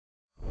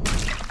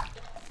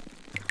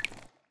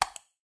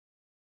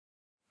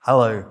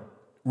Hello,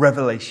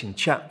 Revelation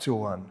chapter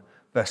 1,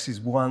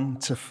 verses 1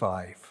 to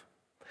 5.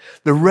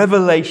 The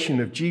revelation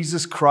of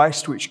Jesus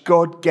Christ, which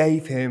God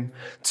gave him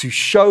to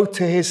show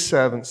to his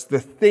servants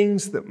the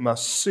things that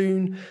must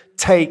soon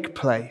take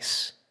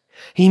place.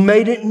 He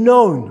made it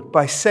known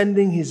by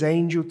sending his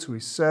angel to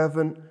his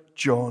servant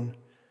John,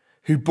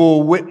 who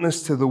bore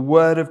witness to the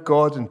word of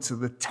God and to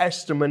the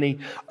testimony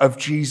of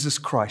Jesus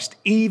Christ,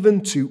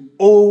 even to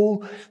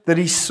all that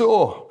he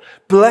saw.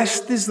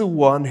 Blessed is the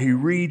one who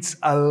reads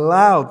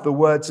aloud the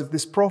words of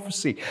this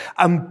prophecy,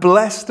 and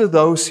blessed are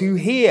those who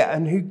hear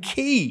and who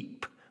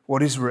keep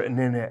what is written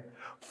in it,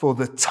 for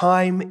the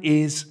time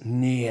is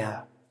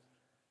near.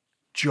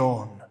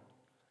 John,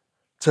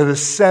 to the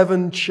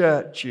 7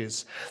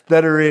 churches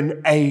that are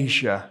in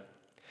Asia,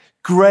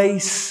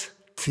 grace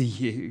to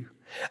you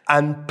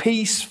and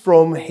peace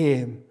from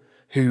him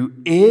who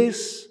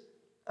is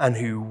and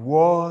who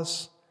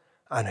was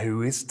and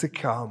who is to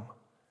come,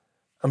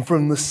 and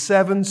from the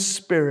 7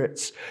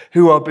 spirits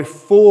who are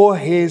before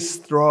his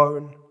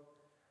throne,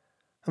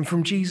 and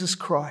from Jesus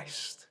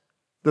Christ,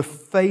 the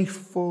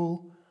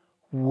faithful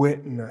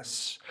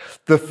witness,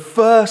 the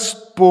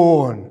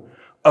firstborn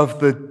of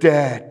the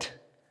dead,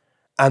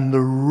 and the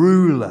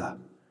ruler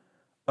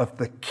of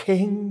the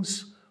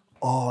kings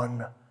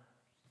on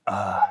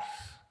earth.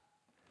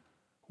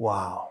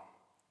 Wow.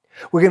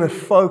 We're going to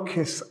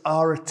focus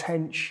our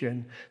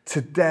attention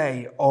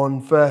today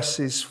on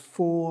verses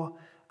 4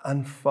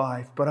 and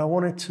 5, but I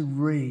wanted to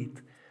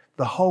read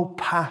the whole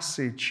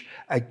passage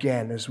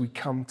again as we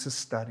come to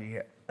study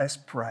it. Let's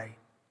pray.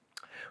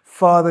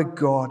 Father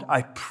God,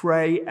 I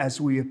pray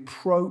as we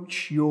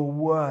approach your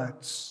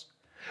words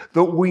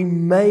that we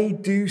may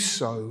do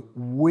so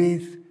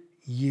with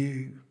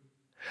you,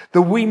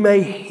 that we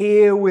may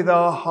hear with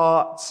our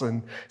hearts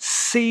and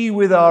see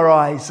with our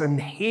eyes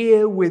and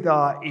hear with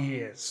our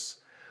ears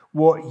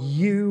what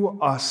you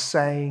are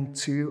saying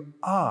to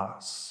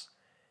us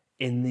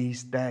in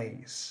these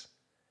days.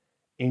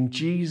 In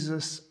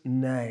Jesus'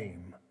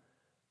 name,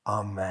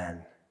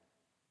 amen.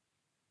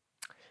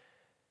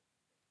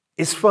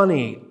 It's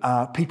funny,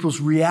 people's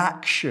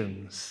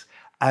reactions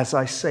as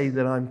I say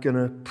that I'm going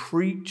to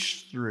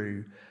preach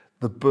through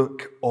the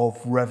book of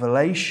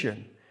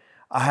Revelation.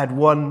 I had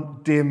one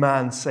dear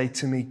man say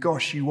to me,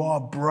 "Gosh, you are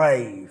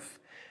brave.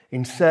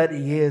 In 30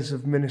 years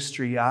of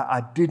ministry,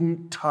 I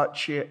didn't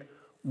touch it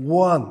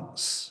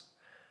once."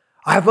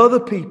 I have other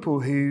people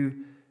who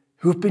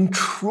have been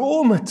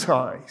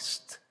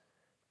traumatized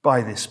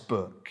by this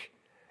book.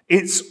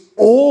 It's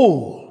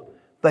all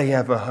they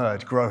ever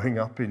heard growing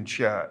up in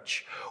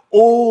church,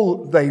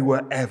 all they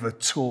were ever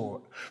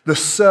taught. The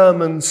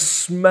sermons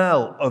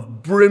smell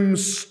of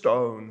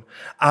brimstone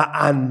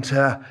and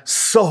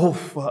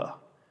sulfur.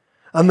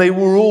 And they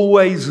were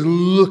always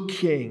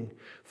looking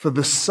for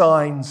the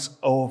signs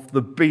of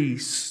the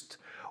beast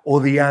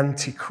or the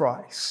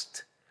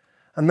Antichrist.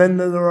 And then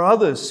there are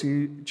others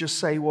who just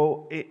say,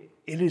 well, it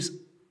is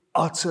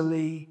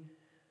utterly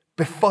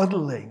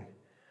befuddling.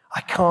 I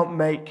can't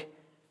make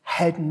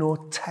head nor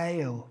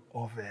tail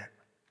of it.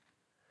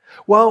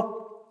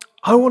 Well,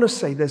 I want to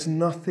say there's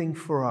nothing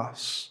for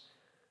us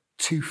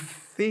to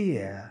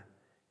fear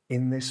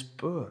in this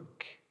book.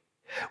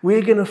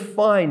 We're going to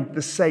find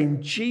the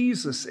same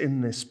Jesus in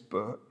this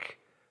book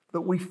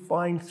that we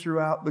find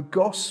throughout the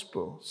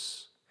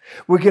Gospels.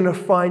 We're going to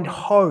find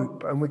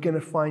hope and we're going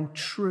to find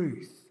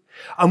truth.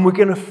 And we're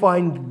going to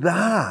find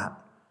that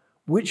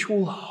which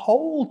will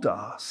hold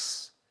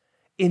us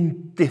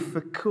in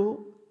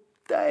difficult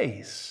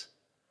days.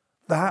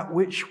 That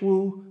which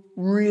will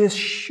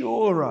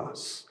reassure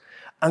us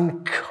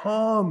and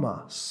calm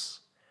us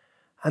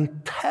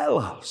and tell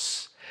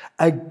us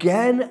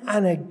again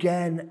and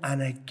again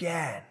and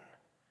again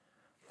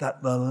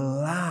that the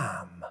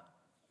Lamb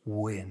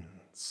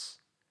wins.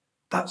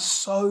 That's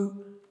so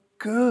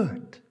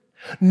good.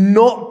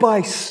 Not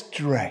by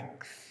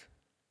strength,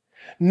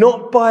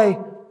 not by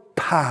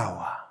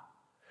power,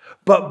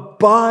 but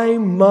by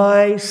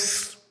my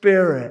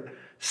Spirit,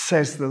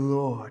 says the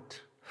Lord.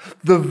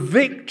 The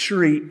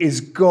victory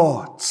is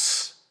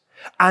God's,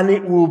 and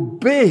it will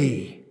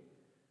be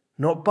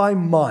not by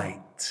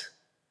might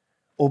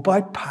or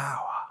by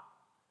power,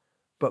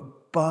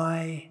 but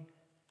by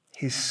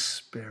his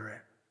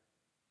Spirit.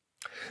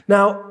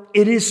 Now,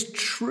 it is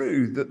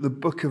true that the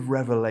book of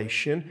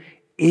Revelation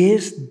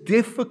is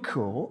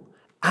difficult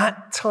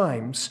at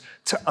times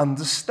to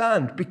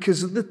understand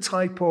because of the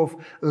type of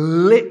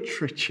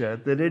literature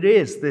that it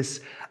is,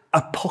 this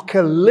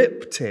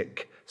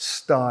apocalyptic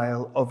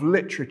style of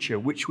literature,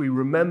 which we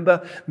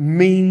remember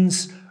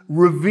means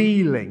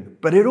revealing,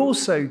 but it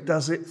also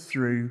does it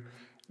through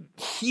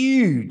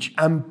huge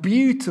and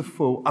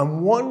beautiful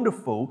and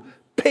wonderful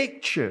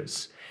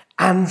pictures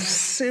and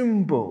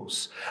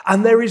symbols.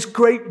 And there is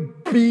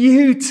great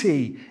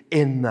beauty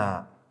in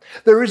that.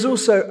 There is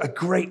also a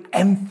great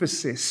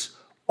emphasis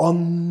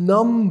on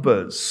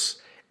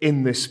numbers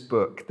in this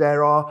book.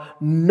 There are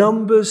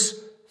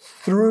numbers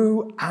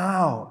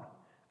throughout.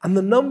 And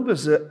the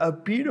numbers are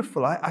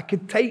beautiful. I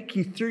could take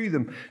you through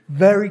them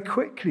very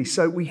quickly.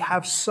 So we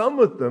have some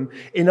of them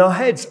in our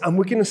heads, and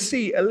we're going to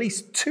see at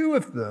least 2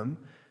 of them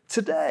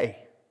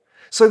today.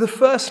 So the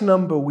first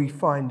number we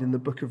find in the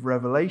book of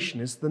Revelation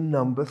is the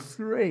number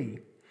 3.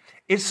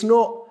 It's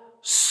not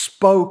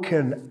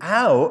spoken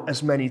out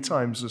as many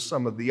times as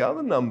some of the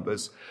other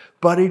numbers,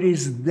 but it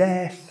is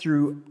there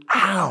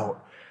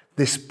throughout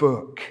this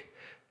book.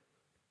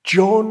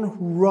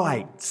 John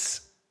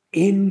writes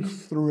in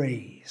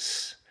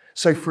 3s.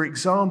 So, for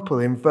example,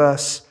 in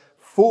verse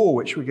 4,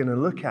 which we're going to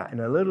look at in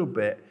a little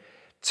bit,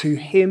 to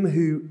him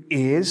who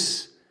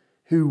is,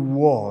 who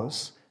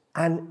was,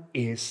 and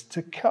is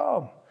to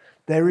come.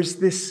 There is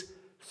this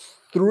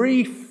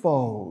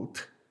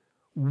threefold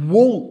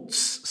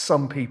waltz,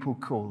 some people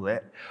call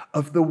it,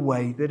 of the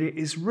way that it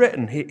is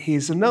written.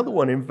 Here's another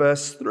one in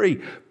verse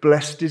 3.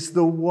 Blessed is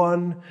the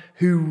one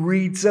who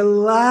reads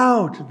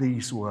aloud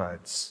these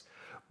words.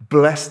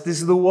 Blessed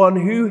is the one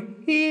who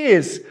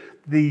hears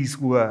these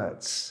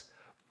words.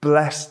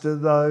 Blessed are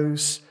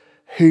those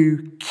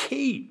who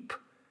keep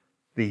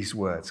these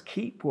words,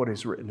 keep what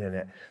is written in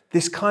it.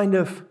 This kind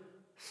of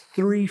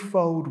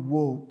threefold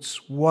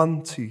waltz,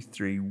 1, 2,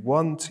 3,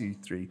 1, 2,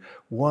 3,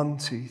 1,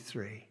 2,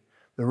 3.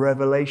 The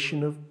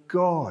revelation of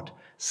God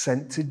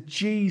sent to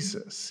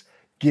Jesus,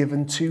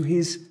 given to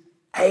his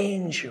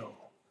angel.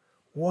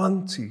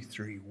 1, 2,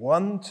 3,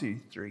 1, 2,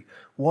 3,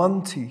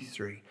 1, 2,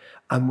 3.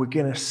 And we're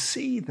going to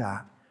see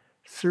that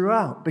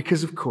throughout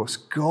because, of course,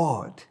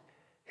 God,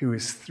 who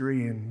is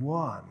 3 in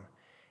 1,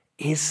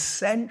 is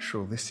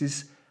central. This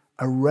is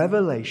a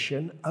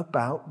revelation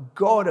about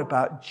God,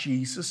 about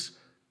Jesus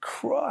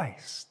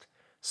Christ.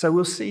 So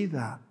we'll see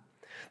that.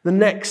 The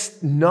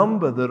next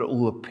number that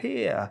will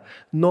appear,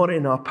 not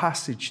in our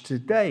passage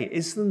today,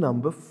 is the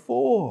number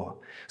 4.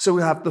 So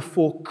we have the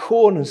 4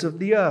 corners of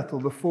the earth,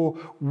 or the 4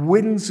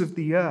 winds of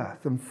the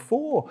earth. And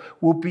 4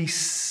 will be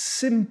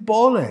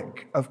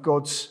symbolic of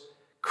God's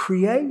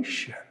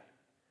creation.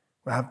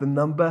 We have the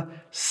number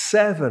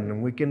 7,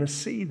 and we're going to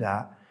see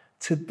that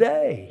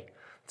today.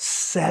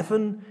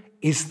 7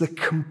 is the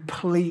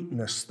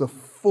completeness, the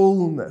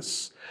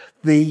fullness,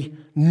 the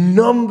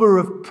number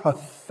of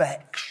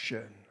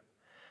perfection.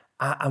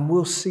 And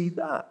we'll see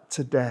that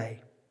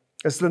today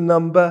as the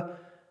number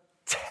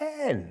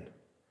 10.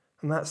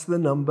 And that's the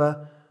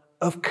number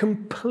of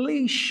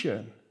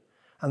completion.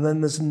 And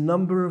then there's the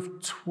number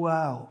of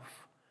 12,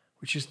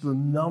 which is the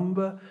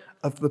number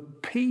of the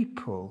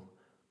people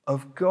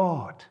of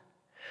God.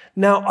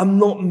 Now, I'm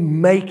not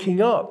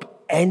making up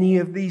any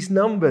of these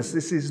numbers.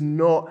 This is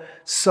not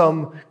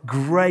some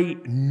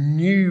great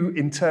new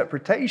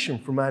interpretation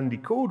from Andy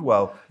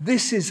Caldwell.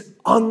 This is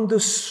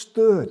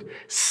understood,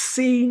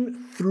 seen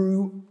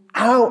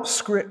throughout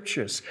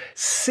scriptures,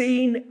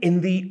 seen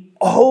in the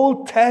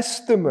Old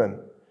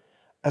Testament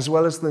as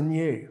well as the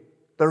New.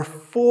 There are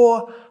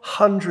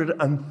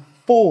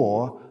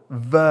 404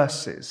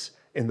 verses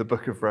in the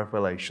book of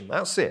Revelation.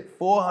 That's it,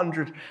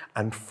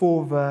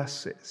 404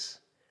 verses.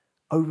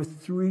 Over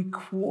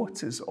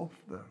 3/4 of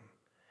them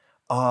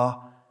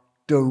are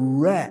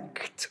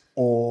direct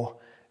or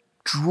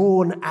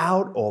drawn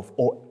out of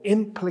or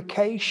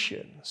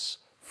implications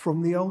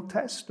from the Old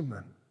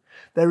Testament.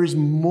 There is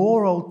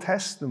more Old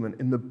Testament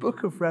in the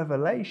book of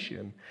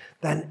Revelation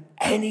than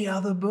any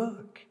other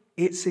book.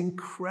 It's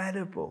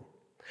incredible.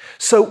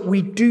 So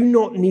we do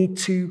not need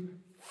to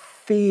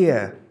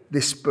fear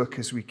this book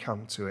as we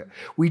come to it.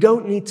 We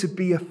don't need to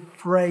be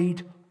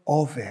afraid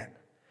of it.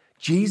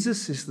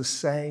 Jesus is the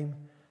same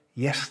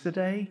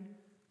yesterday,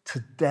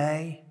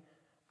 today,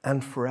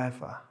 and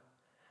forever.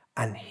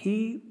 And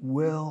he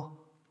will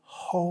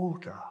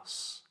hold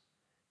us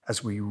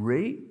as we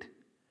read,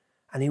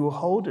 and he will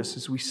hold us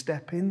as we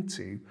step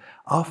into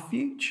our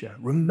future.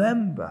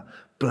 Remember,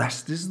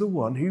 blessed is the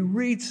one who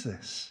reads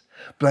this.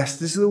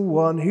 Blessed is the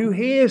one who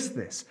hears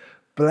this.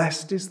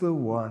 Blessed is the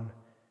one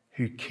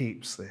who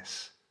keeps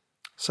this.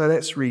 So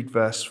let's read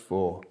verse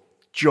 4.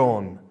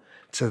 John,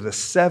 to the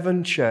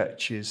 7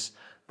 churches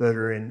that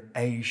are in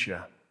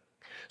Asia.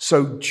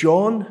 So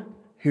John,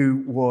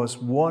 who was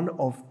one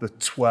of the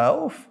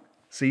 12,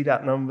 see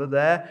that number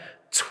there?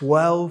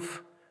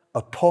 12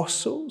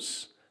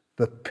 apostles,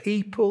 the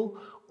people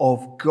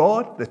of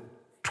God, the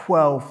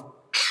 12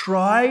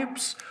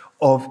 tribes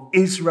of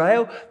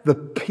Israel, the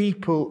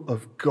people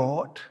of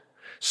God.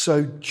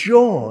 So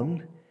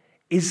John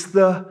is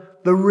the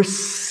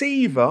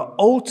receiver,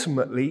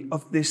 ultimately,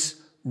 of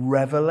this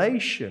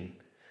revelation.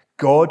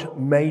 God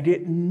made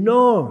it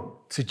known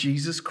to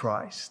Jesus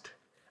Christ,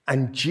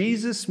 and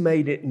Jesus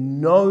made it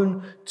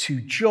known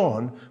to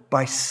John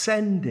by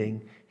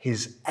sending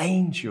his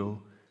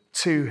angel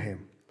to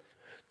him.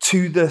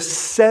 To the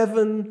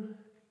 7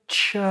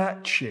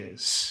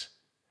 churches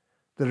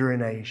that are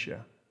in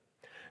Asia.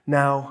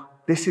 Now,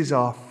 this is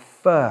our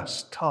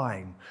first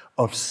time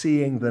of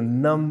seeing the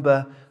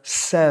number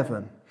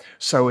 7.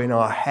 So in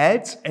our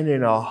heads and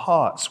in our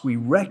hearts, we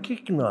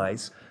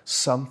recognize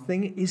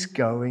something is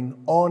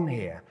going on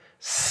here.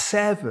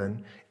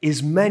 7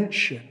 is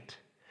mentioned.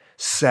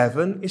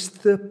 7 is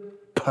the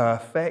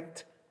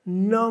perfect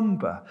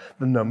number,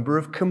 the number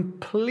of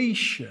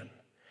completion.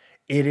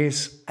 It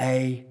is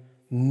a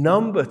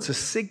number to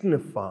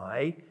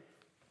signify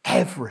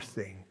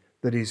everything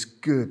that is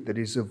good, that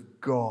is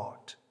of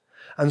God.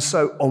 And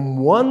so on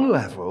one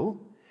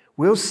level,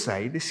 we'll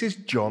say this is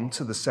John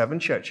to the 7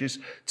 churches,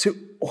 to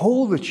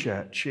all the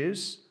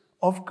churches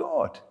of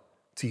God,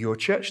 to your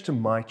church, to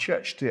my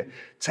church, to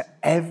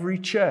every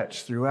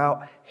church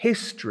throughout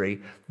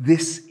history.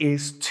 This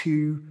is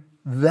to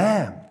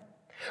them.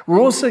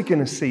 We're also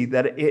going to see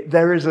that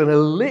there is a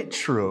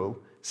literal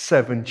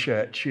 7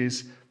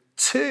 churches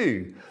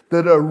too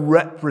that are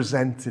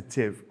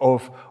representative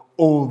of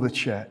all the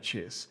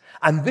churches.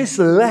 And this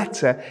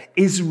letter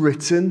is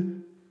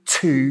written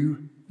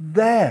to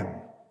them.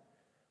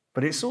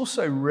 But it's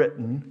also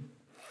written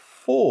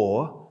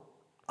for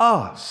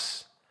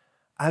us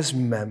as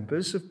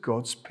members of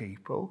God's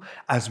people,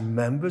 as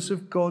members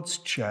of God's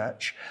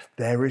church.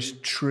 There is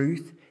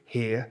truth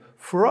here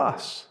for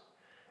us.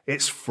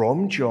 It's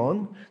from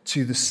John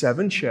to the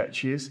 7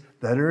 churches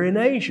that are in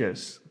Asia,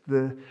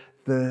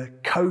 the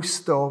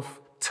coast of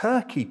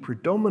Turkey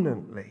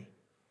predominantly.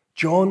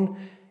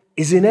 John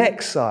is in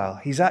exile.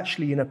 He's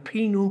actually in a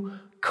penal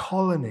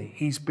colony.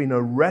 He's been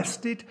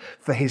arrested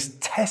for his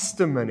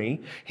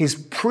testimony, his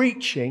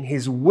preaching,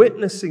 his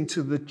witnessing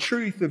to the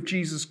truth of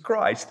Jesus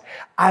Christ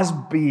as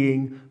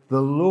being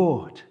the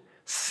Lord.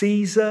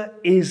 Caesar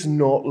is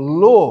not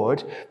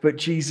Lord, but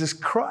Jesus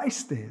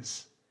Christ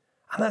is.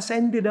 And that's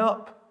ended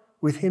up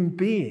with him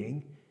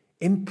being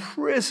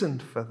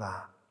imprisoned for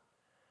that.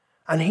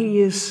 And he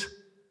is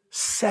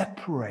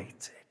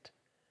separated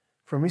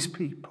from his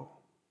people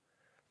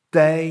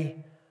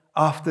day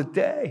after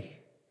day.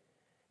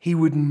 He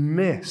would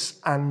miss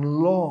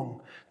and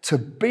long to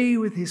be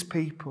with his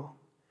people.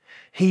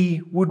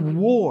 He would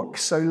walk,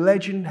 so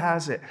legend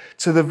has it,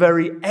 to the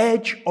very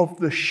edge of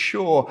the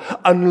shore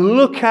and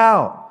look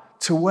out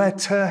to where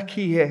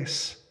Turkey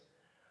is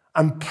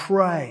and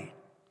pray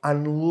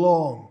and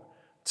long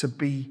to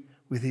be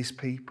with his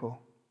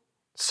people.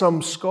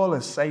 Some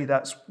scholars say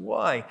that's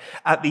why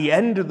at the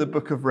end of the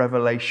book of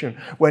Revelation,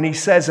 when he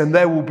says, and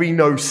there will be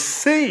no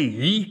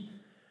sea,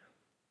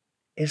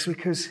 is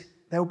because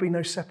there will be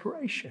no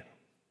separation.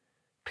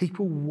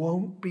 People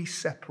won't be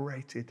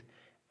separated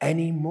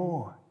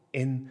anymore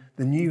in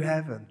the new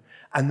heaven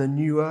and the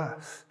new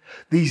earth.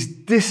 These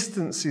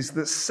distances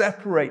that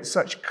separate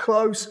such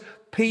close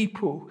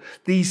people,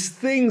 these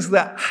things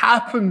that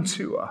happen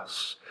to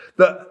us,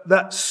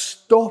 that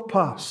stop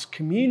us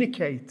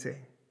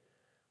communicating,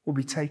 will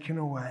be taken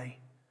away,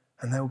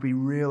 and there will be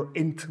real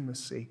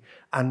intimacy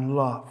and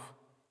love.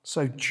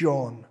 So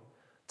John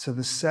to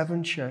the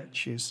 7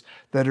 churches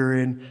that are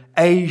in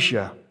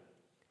Asia,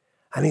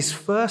 and his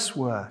first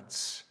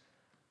words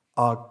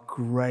are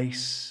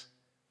grace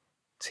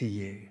to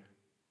you,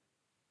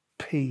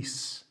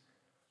 peace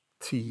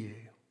to you.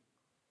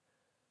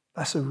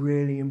 That's a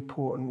really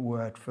important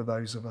word for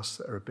those of us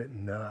that are a bit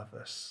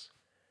nervous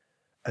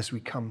as we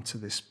come to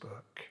this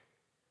book.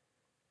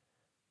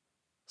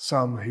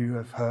 Some who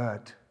have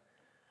heard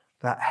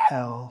that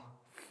hell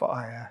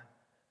fire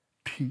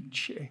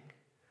teaching.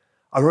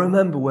 I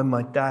remember when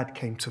my dad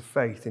came to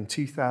faith in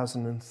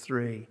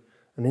 2003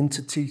 and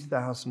into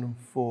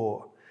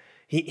 2004,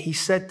 he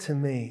said to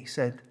me, he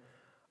said,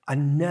 I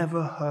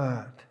never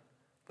heard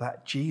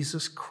that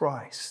Jesus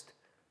Christ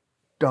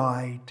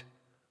died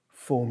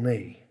for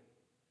me.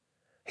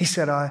 He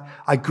said,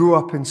 I grew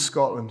up in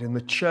Scotland, in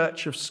the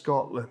Church of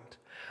Scotland,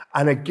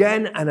 and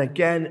again and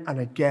again and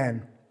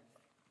again,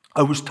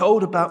 I was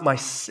told about my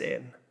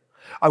sin.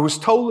 I was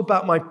told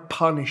about my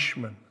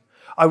punishment.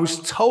 I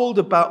was told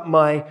about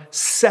my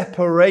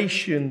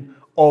separation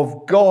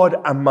of God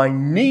and my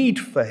need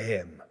for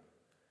him.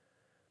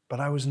 But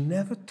I was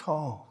never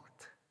told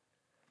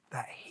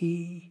that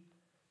he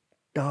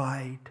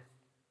died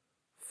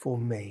for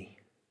me.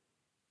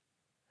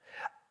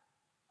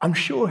 I'm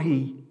sure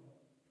he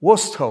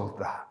was told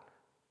that,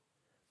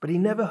 but he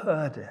never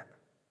heard it.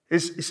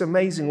 It's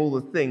amazing all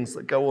the things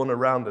that go on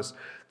around us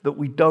that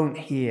we don't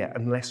hear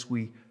unless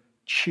we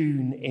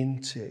tune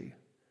into.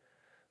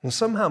 And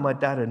somehow my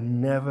dad had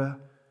never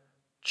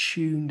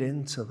tuned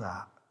into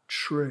that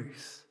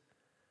truth.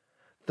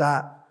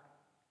 That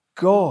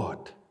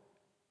God,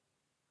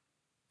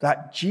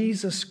 that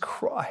Jesus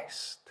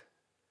Christ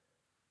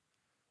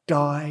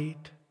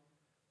died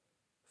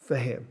for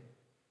him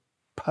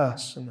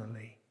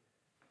personally,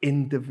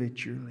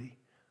 individually.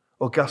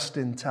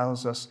 Augustine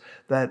tells us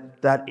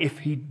that if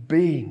he'd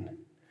been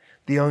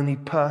the only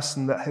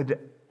person that had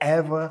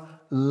ever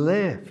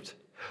lived,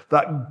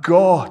 that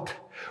God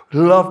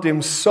loved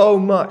him so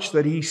much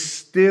that he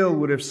still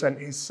would have sent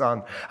his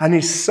son, and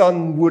his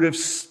son would have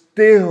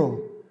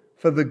still,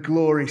 for the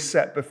glory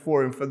set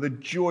before him, for the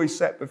joy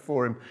set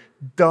before him,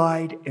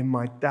 died in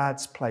my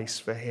dad's place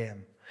for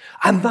him.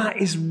 And that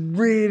is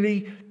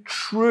really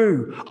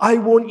true. I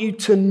want you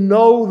to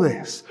know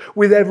this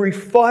with every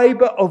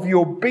fiber of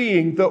your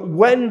being, that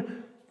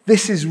when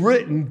this is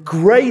written,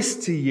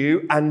 grace to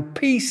you and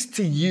peace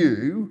to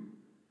you,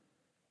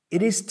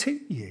 it is to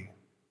you.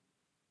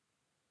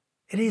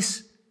 It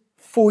is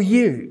for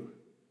you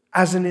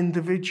as an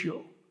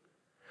individual.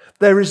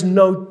 There is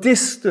no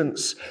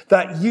distance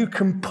that you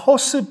can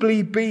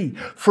possibly be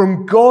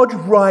from God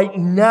right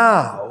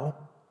now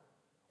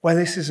where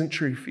this isn't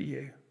true for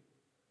you.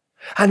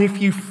 And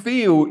if you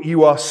feel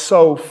you are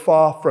so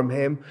far from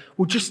him,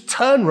 well, just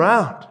turn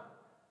round,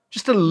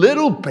 just a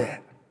little bit,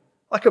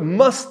 like a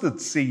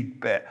mustard seed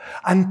bit,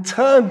 and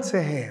turn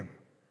to him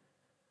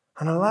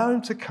and allow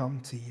him to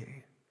come to you.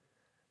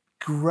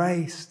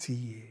 Grace to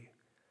you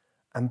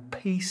and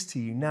peace to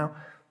you. Now,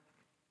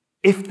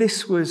 if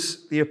this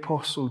was the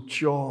Apostle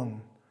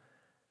John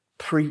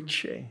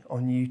preaching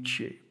on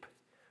YouTube,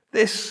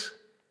 this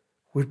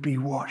would be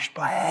watched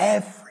by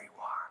everyone.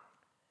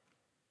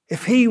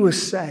 If he was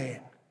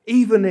saying,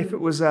 even if it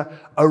was a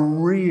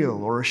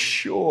reel or a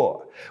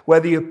short,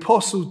 where the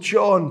Apostle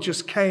John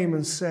just came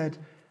and said,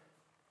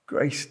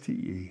 grace to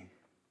you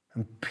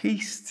and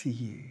peace to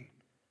you,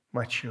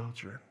 my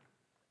children,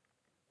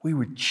 we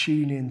would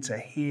tune in to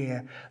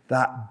hear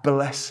that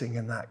blessing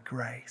and that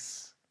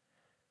grace.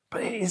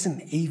 But it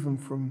isn't even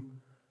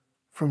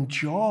from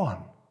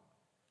John.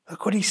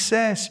 Look what he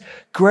says.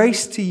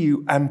 Grace to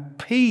you and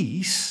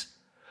peace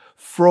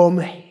from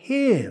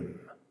him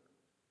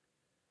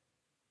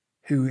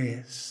who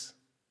is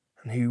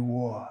and who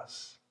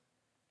was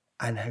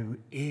and who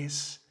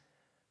is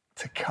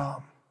to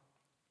come.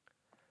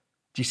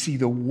 Do you see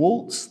the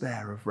waltz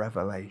there of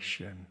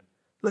Revelation?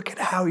 Look at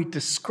how he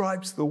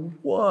describes the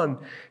one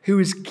who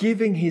is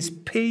giving his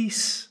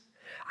peace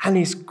and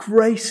his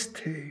grace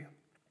to.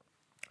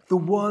 The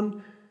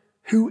one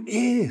who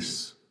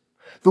is.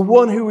 The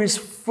one who is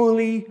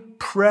fully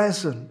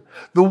present.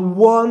 The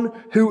one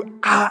who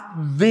at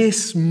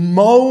this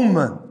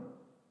moment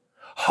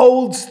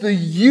holds the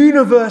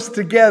universe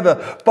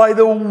together by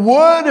the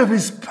word of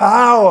his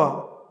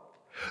power.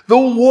 The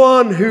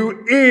one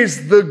who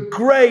is the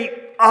great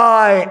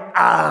I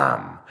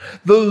am.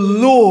 The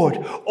Lord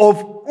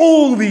of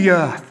all the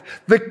earth.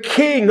 The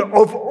King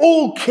of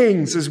all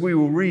kings, as we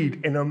will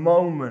read in a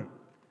moment.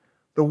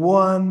 The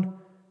one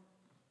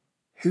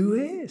who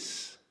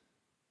is.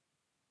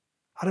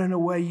 I don't know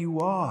where you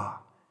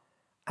are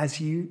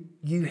as you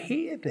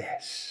hear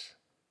this.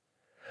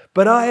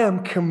 But I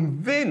am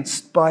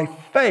convinced by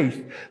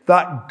faith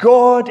that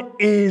God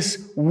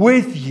is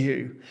with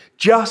you,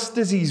 just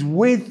as he's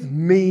with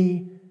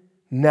me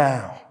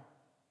now.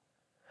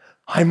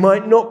 I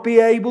might not be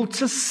able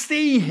to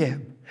see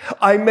him.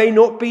 I may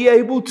not be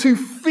able to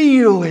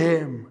feel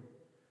him.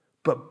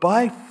 But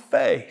by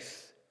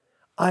faith,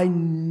 I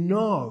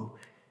know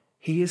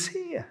he is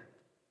here.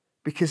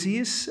 Because he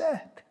has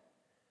said,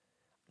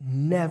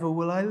 never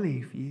will I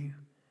leave you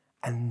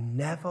and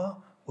never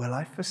will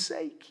I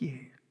forsake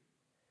you.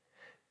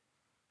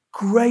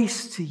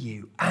 Grace to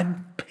you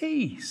and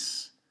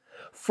peace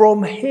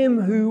from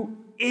him who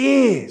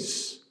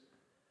is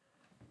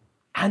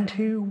and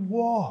who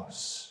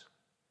was.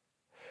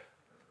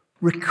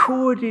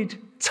 Recorded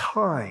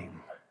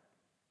time.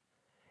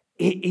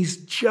 It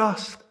is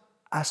just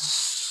a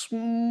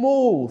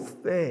small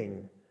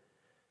thing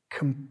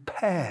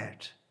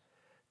compared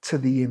to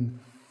the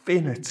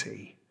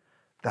infinity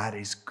that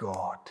is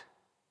God.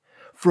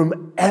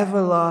 From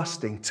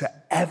everlasting to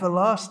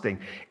everlasting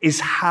is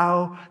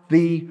how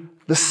the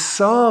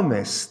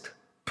psalmist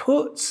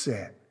puts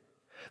it.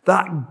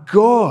 That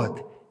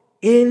God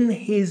in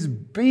his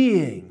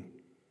being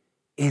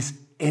is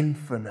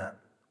infinite.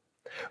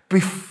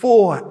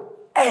 Before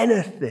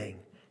anything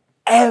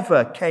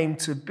ever came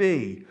to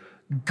be,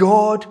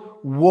 God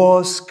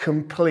was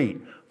complete.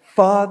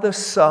 Father,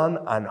 Son,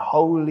 and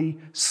Holy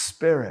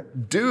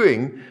Spirit,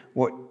 doing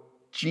what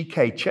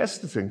G.K.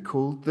 Chesterton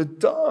called the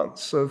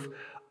dance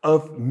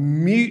of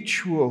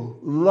mutual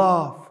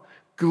love,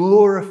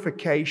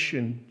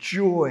 glorification,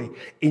 joy,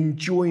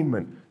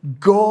 enjoyment.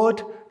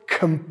 God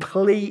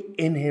complete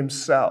in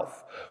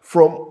himself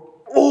from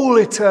all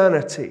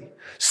eternity,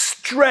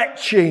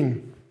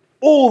 stretching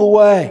all the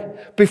way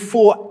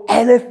before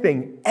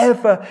anything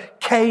ever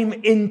came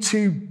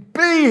into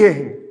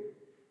being.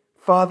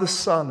 Father,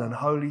 Son, and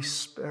Holy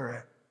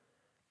Spirit,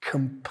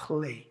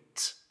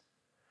 complete.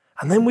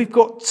 And then we've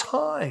got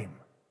time.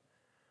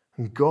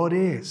 And God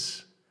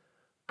is.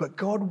 But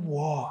God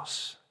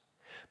was.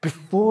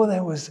 Before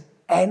there was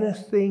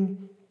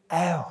anything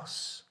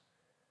else,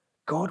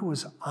 God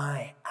was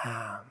I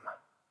am.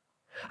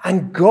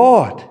 And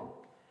God,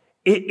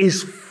 it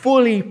is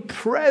fully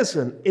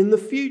present in the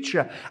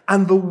future.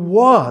 And the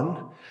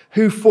one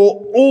who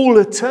for all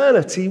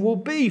eternity will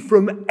be,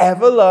 from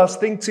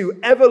everlasting to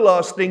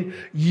everlasting,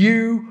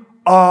 you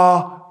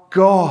are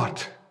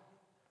God.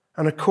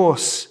 And of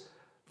course,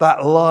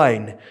 that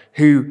line,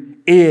 who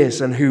is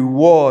and who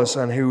was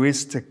and who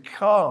is to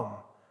come,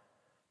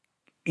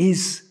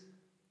 is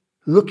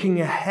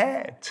looking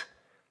ahead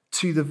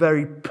to the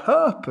very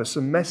purpose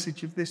and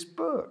message of this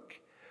book,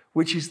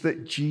 which is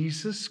that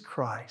Jesus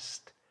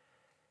Christ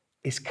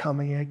is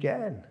coming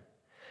again,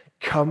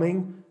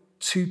 coming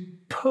to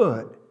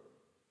put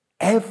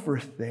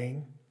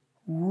everything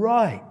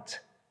right.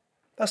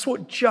 That's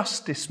what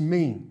justice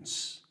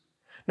means.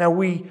 Now,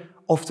 we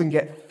often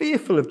get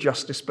fearful of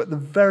justice, but the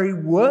very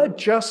word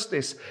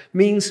justice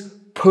means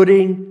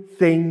putting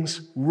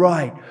things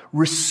right,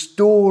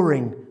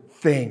 restoring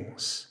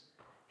things.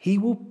 He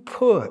will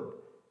put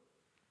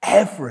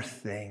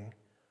everything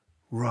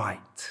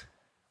right.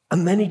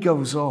 And then he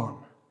goes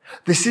on.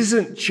 This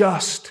isn't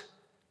just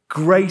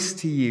grace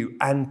to you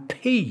and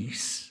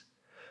peace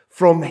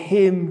from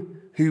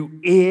him who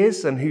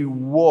is and who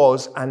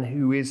was and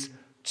who is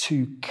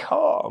to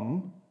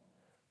come,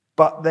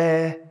 but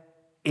there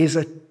is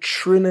a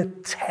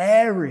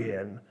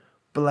Trinitarian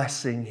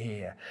blessing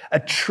here, a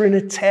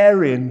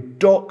Trinitarian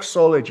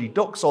doxology.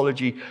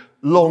 Doxology,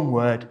 long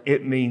word,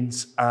 it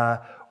means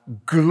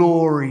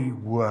glory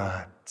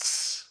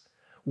words,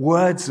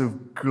 words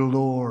of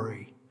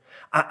glory.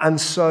 And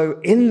so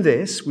in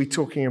this, we're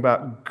talking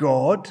about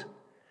God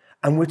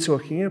and we're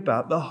talking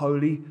about the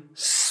Holy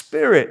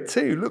Spirit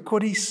too. Look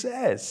what he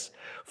says.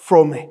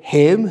 From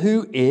him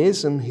who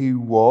is and who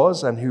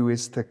was and who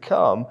is to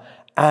come,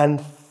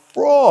 and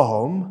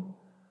from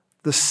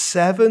the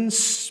seven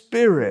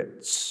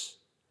spirits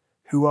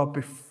who are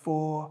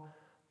before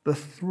the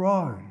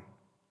throne.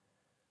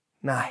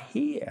 Now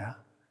here,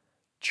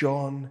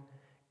 John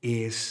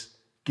is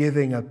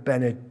giving a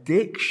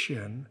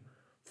benediction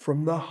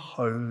from the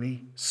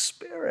Holy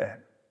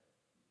Spirit.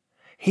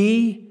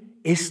 He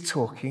is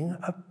talking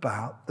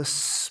about the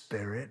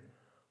Spirit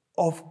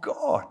of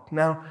God.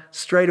 Now,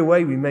 straight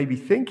away, we may be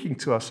thinking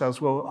to ourselves,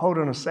 well, hold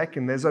on a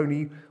second, there's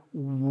only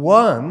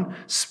one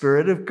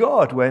Spirit of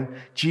God. When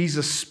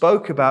Jesus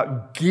spoke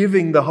about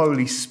giving the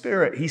Holy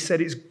Spirit, he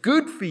said, it's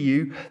good for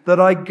you that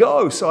I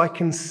go so I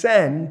can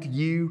send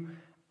you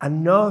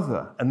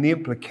another. And the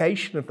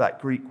implication of that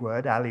Greek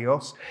word,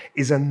 allios,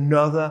 is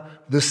another,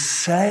 the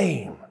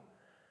same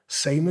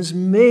as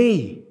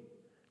me,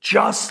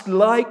 just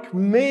like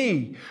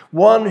me,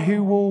 one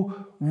who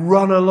will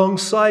run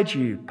alongside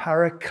you,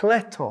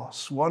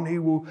 parakletos, one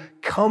who will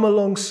come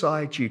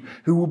alongside you,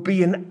 who will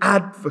be an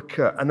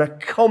advocate and a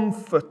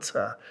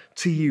comforter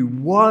to you,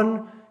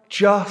 one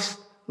just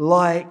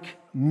like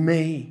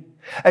me.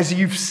 As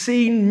you've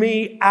seen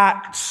me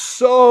act,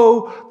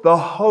 so the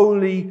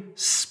Holy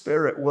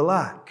Spirit will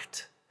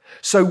act.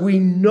 So we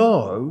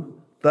know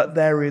that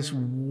there is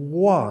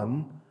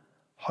one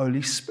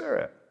Holy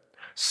Spirit.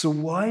 So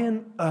why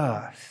on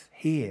earth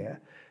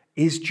here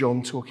is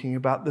John talking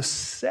about the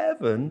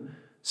seven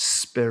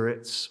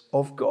spirits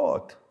of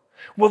God?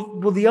 Well,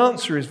 the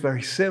answer is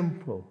very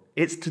simple.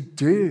 It's to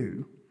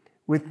do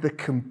with the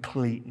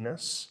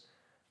completeness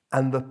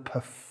and the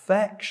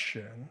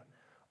perfection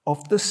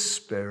of the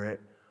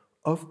Spirit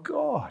of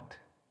God.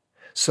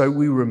 So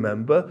we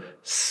remember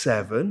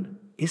 7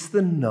 is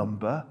the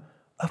number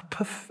of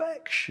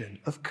perfection,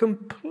 of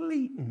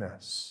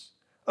completeness,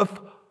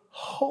 of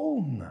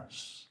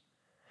wholeness.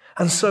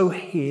 And so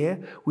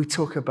here we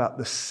talk about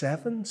the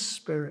 7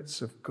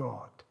 spirits of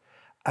God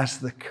as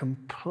the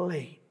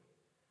complete,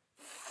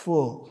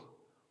 full,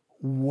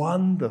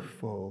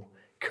 wonderful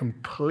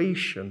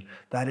completion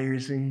that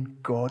is in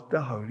God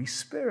the Holy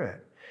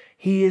Spirit.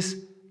 He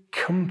is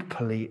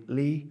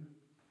completely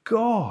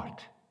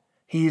God.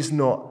 He is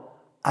not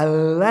a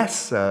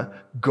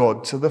lesser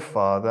God to the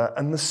Father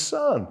and the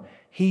Son.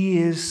 He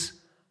is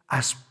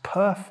as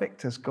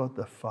perfect as God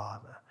the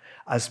Father,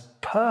 as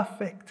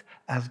perfect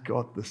as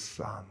God the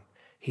Son.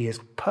 He is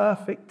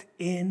perfect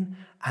in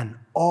and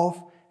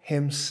of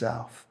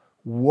himself.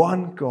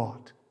 One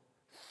God,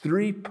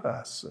 3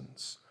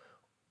 persons,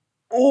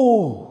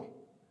 all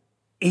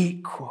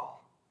equal,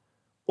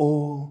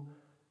 all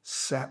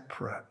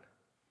separate,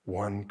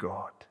 one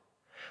God.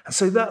 And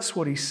so that's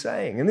what he's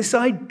saying. And this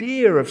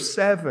idea of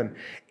 7,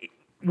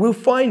 we'll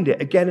find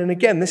it again and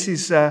again. This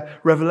is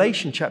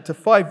Revelation chapter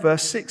 5,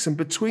 verse 6. And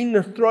between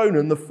the throne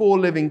and the 4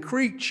 living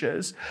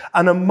creatures,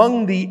 and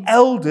among the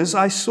elders,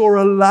 I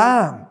saw a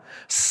lamb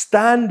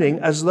standing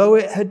as though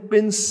it had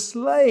been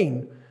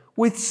slain,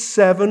 with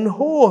 7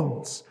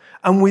 horns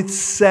and with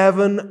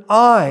 7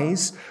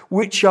 eyes,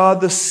 which are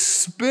the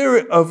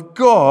Spirit of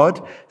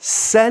God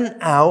sent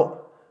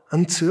out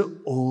unto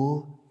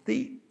all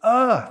the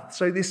earth.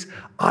 So this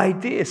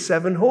idea,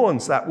 7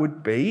 horns, that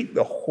would be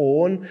the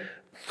horn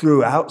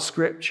throughout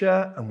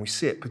Scripture, and we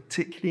see it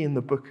particularly in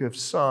the book of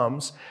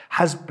Psalms,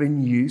 has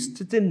been used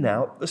to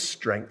denote the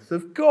strength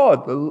of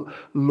God. The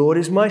Lord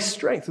is my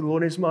strength. The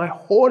Lord is my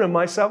horn and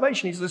my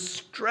salvation. He's the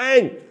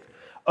strength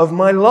of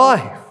my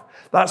life.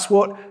 That's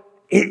what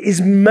it is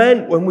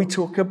meant when we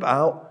talk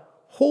about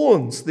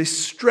horns,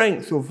 this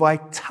strength or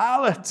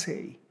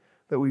vitality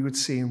that we would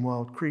see in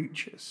wild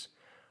creatures.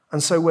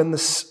 And so when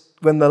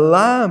the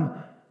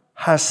Lamb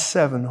has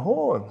 7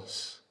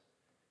 horns,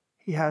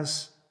 he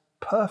has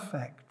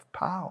perfect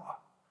power,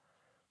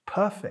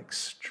 perfect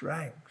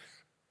strength.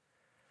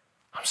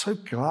 I'm so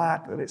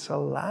glad that it's a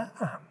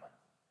lamb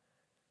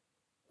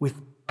with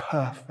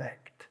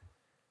perfect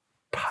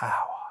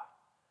power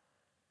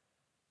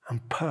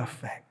and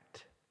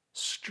perfect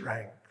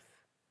strength.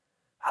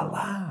 A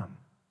lamb,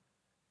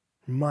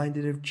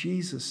 reminded of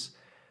Jesus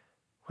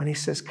when he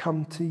says,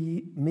 "Come to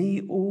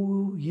me,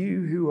 all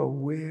you who are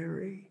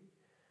weary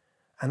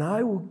and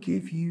I will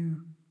give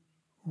you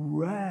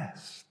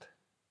rest.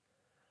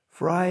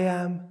 For I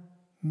am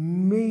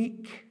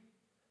meek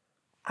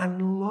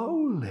and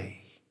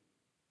lowly.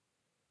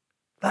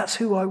 That's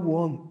who I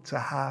want to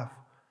have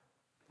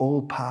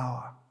all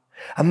power.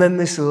 And then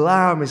this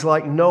lamb is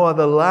like no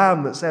other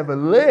lamb that's ever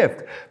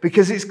lived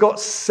because it's got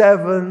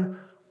 7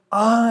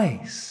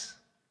 eyes.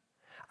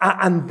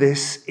 And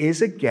this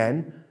is,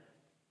 again,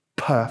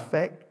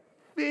 perfect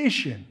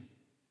vision,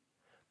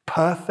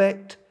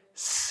 perfect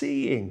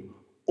seeing,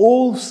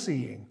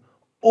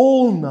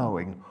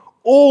 all-knowing,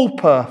 all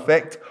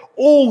perfect,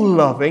 all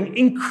loving,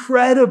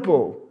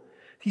 incredible.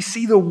 You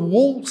see the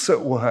waltz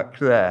at work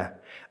there.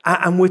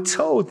 And we're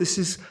told this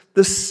is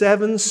the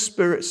 7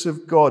 spirits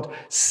of God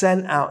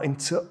sent out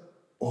into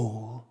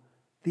all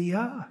the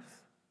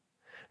earth.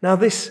 Now,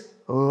 this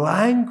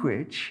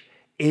language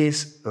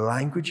is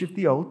language of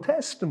the Old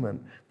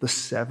Testament, the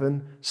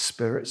 7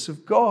 spirits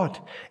of God.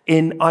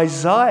 In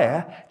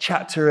Isaiah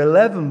chapter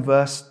 11,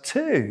 verse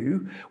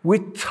 2,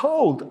 we're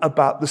told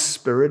about the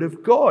Spirit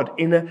of God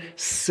in a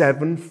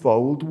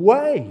 7-fold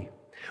way.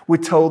 We're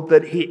told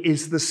that he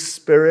is the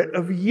Spirit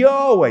of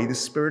Yahweh, the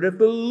Spirit of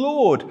the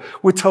Lord.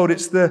 We're told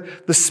it's the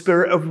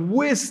Spirit of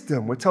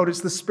wisdom. We're told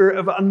it's the Spirit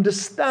of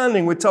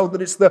understanding. We're told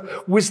that it's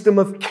the wisdom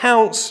of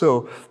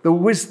counsel,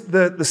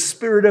 the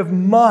Spirit of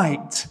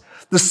might,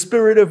 the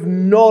Spirit of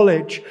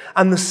knowledge,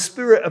 and the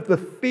Spirit of the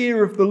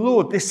fear of the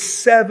Lord.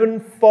 This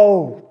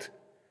 7-fold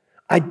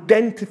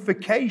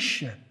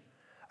identification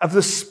of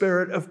the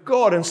Spirit of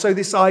God. And so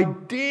this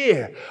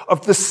idea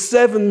of the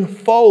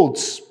 7-fold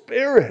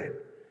Spirit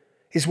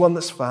is one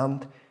that's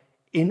found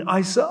in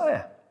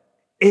Isaiah,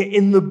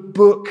 in the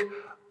book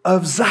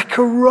of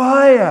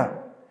Zechariah.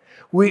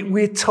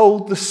 We're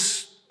told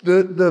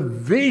the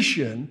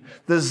vision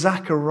that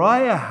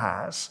Zechariah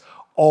has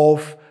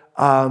of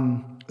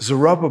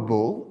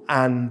Zerubbabel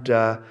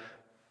and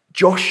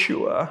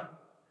Joshua,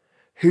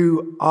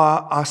 who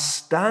are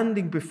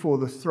standing before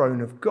the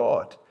throne of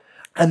God.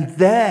 And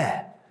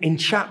there, in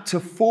chapter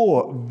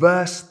 4,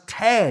 verse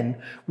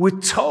 10, we're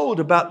told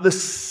about the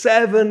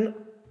 7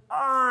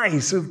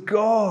 eyes of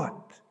God.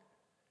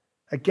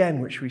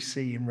 Again, which we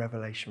see in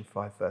Revelation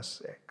 5,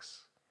 verse 6.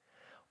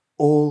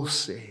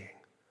 All-seeing,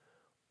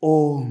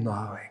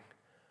 all-knowing,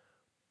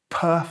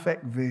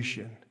 perfect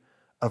vision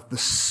of the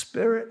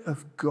Spirit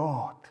of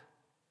God,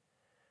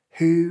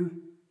 who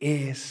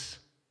is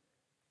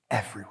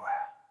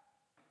everywhere,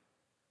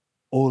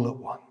 all at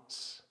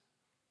once.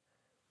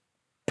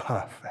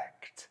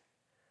 Perfect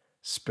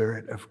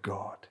Spirit of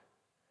God.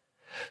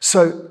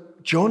 So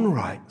John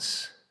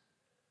writes,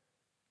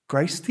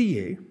 grace to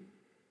you,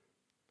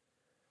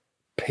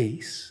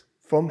 peace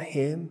from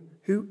him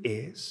who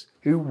is,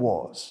 who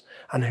was,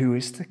 and who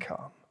is to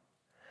come,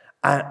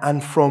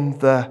 and from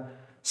the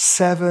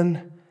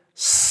 7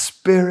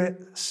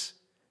 spirits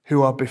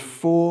who are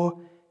before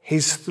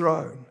his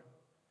throne,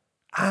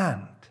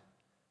 and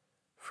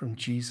from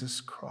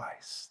Jesus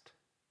Christ.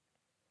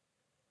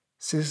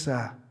 This is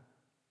a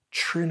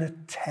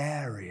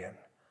Trinitarian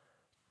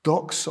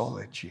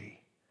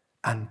doxology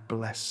and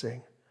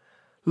blessing.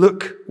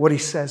 Look what he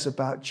says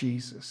about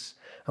Jesus.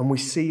 And we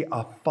see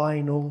our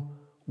final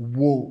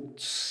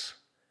waltz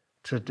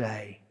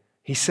today.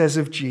 He says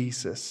of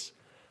Jesus,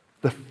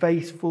 the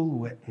faithful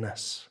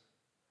witness,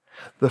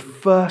 the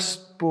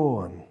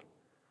firstborn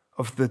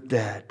of the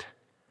dead,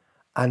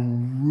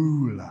 and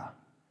ruler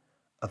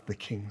of the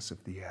kings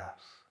of the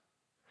earth.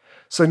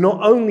 So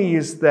not only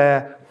is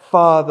there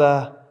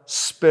Father,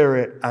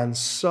 Spirit, and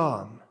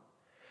Son,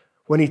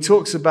 when he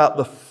talks about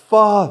the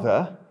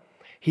Father,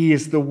 he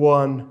is the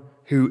one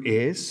who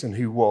is and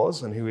who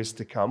was and who is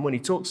to come. When he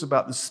talks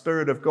about the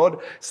Spirit of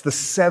God, it's the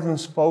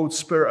 7-fold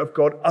Spirit of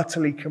God,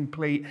 utterly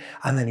complete.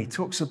 And then he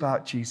talks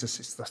about Jesus,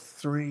 it's the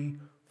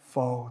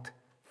 3-fold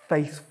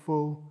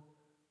faithful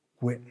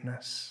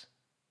witness.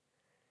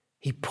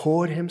 He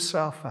poured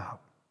himself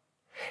out.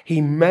 He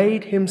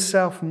made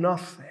himself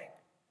nothing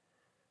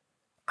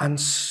and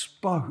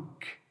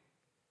spoke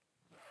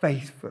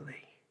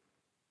faithfully.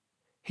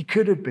 He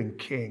could have been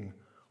king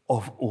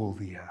of all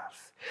the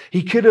earth.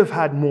 He could have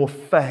had more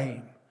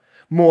fame,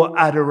 more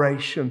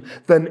adoration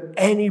than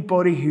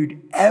anybody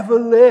who'd ever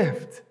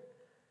lived.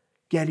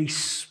 Yet he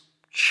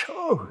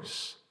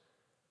chose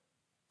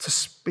to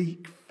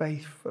speak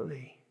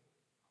faithfully.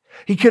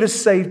 He could have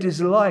saved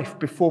his life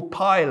before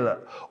Pilate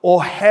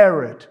or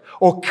Herod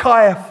or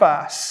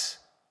Caiaphas,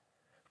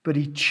 but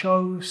he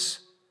chose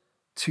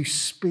to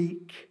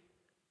speak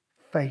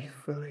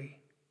faithfully.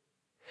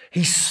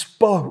 He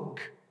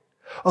spoke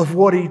of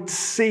what he'd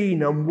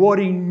seen and what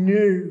he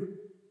knew.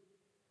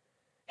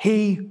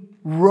 He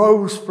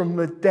rose from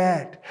the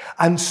dead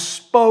and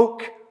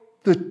spoke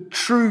the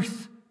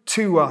truth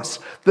to us,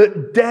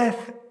 that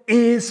death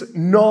is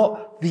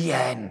not the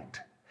end.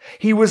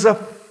 He was a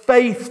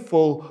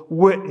faithful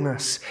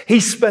witness. He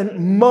spent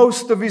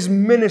most of his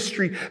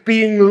ministry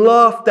being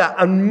laughed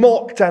at and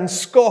mocked and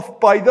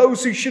scoffed by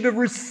those who should have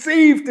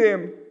received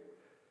him.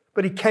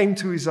 But he came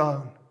to his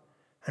own,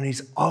 and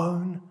his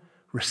own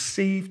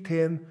received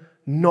him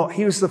not.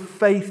 He was the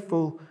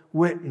faithful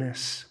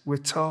witness, we're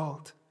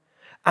told.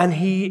 And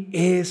he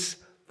is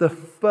the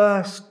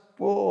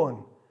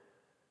firstborn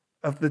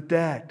of the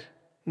dead.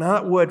 Now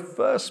that word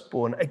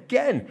firstborn,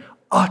 again,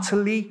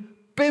 utterly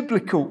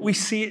biblical. We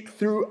see it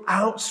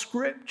throughout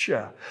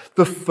Scripture.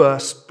 The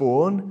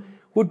firstborn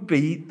would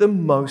be the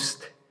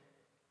most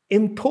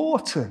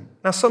important.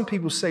 Now some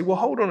people say, well,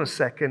 hold on a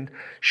second.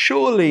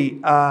 Surely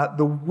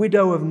the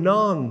widow of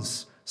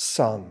Nain's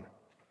son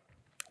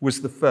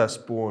was the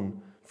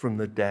firstborn from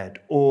the dead.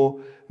 Or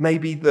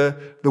maybe the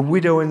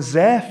widow in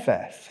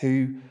Zarephath,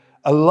 who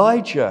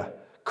Elijah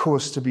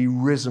caused to be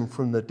risen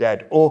from the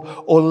dead. Or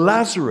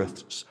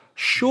Lazarus.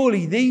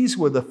 Surely these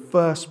were the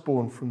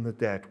firstborn from the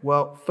dead.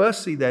 Well,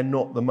 firstly, they're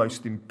not the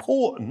most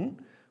important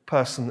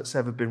person that's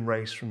ever been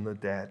raised from the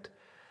dead.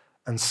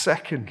 And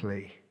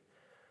secondly,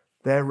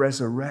 their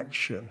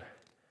resurrection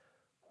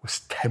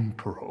was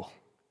temporal.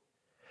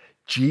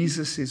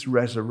 Jesus'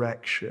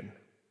 resurrection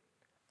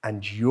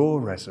and your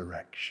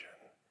resurrection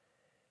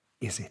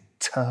is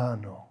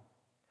eternal.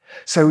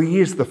 So he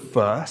is the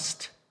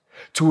first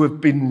to have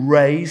been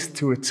raised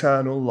to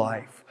eternal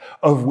life,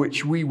 of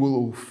which we will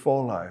all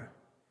follow.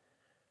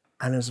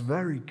 And as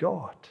very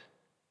God,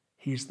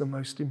 he is the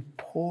most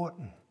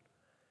important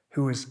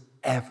who has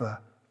ever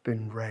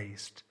been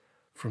raised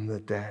from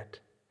the dead.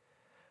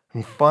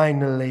 And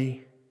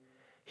finally,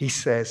 he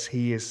says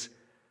he is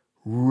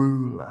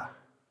ruler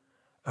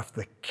of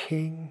the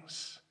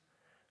kings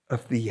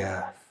of the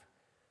earth.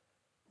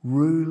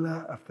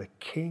 Ruler of the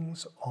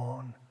kings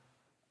on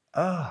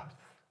earth.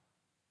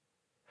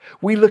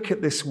 We look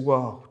at this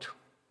world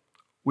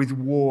with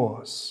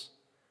wars,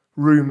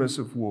 rumors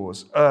of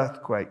wars,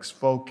 earthquakes,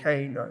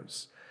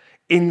 volcanoes,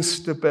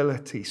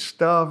 instability,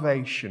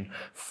 starvation,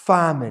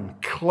 famine,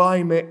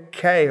 climate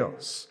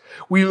chaos.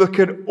 We look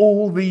at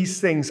all these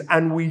things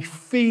and we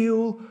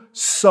feel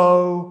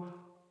so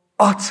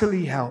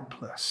utterly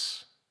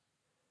helpless.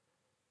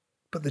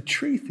 But the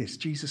truth is,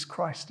 Jesus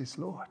Christ is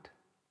Lord.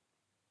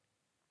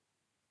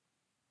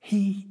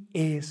 He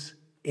is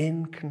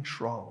in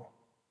control.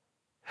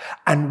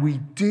 And we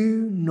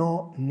do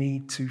not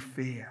need to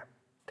fear.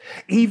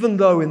 Even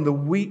though in the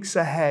weeks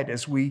ahead,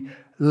 as we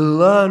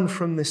learn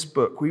from this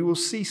book, we will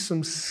see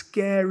some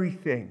scary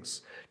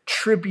things: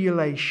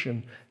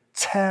 tribulation,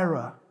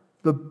 terror,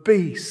 the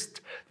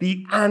beast,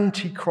 the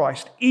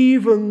Antichrist.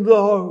 Even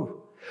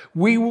though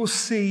we will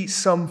see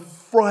some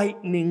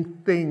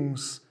frightening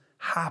things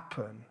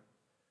happen,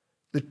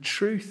 the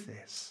truth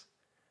is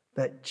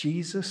that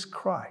Jesus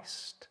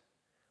Christ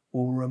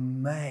will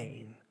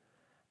remain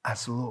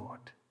as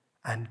Lord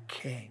and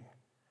King,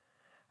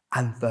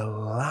 and the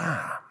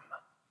Lamb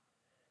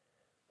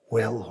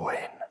will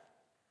win.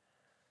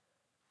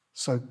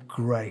 So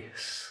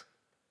grace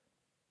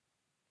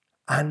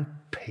and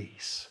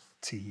peace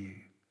to you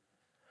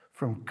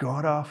from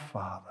God our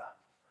Father,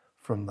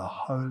 from the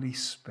Holy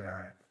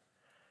Spirit,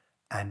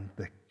 and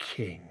the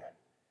King,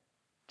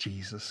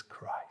 Jesus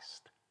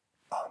Christ.